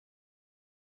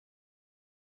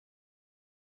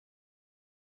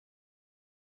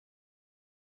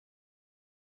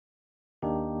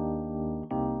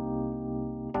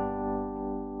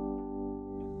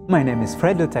My name is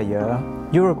Fred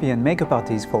Letailleur, European makeup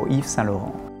artist for Yves Saint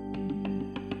Laurent.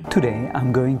 Today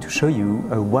I'm going to show you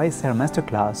a YSL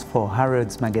Masterclass for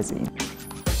Harrods magazine.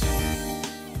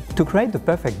 To create the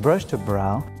perfect brushed up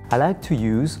brow, I like to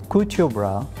use couture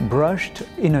brow brushed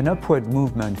in an upward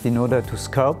movement in order to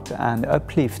sculpt and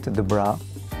uplift the brow.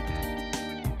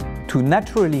 To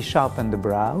naturally sharpen the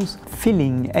brows,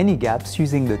 filling any gaps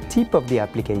using the tip of the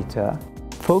applicator,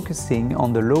 focusing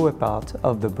on the lower part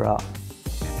of the brow.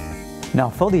 Now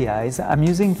for the eyes, I'm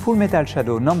using Full Metal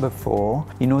Shadow No. 4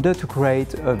 in order to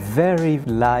create a very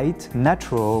light,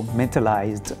 natural,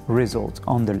 metallized result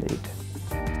on the lid.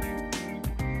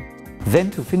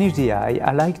 Then to finish the eye,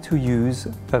 I like to use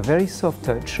a very soft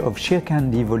touch of Sheer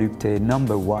Candy Volupté No.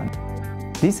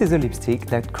 1. This is a lipstick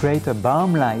that creates a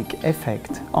balm-like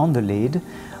effect on the lid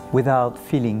without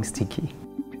feeling sticky.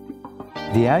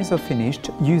 The eyes are finished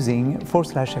using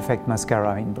Force Lash Effect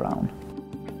Mascara in brown.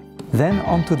 Then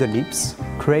onto the lips,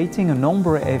 creating an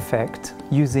ombre effect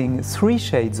using 3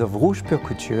 shades of Rouge Pure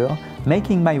Couture,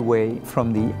 making my way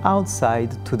from the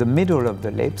outside to the middle of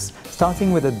the lips,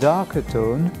 starting with a darker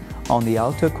tone on the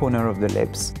outer corner of the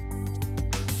lips,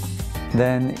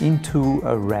 then into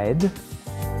a red.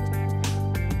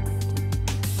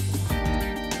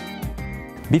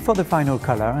 Before the final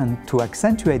color, and to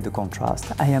accentuate the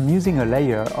contrast, I am using a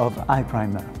layer of eye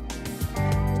primer.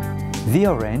 The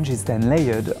orange is then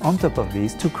layered on top of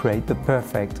this to create the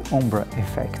perfect ombre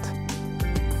effect.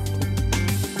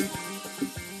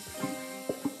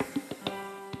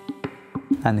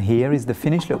 And here is the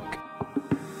finished look.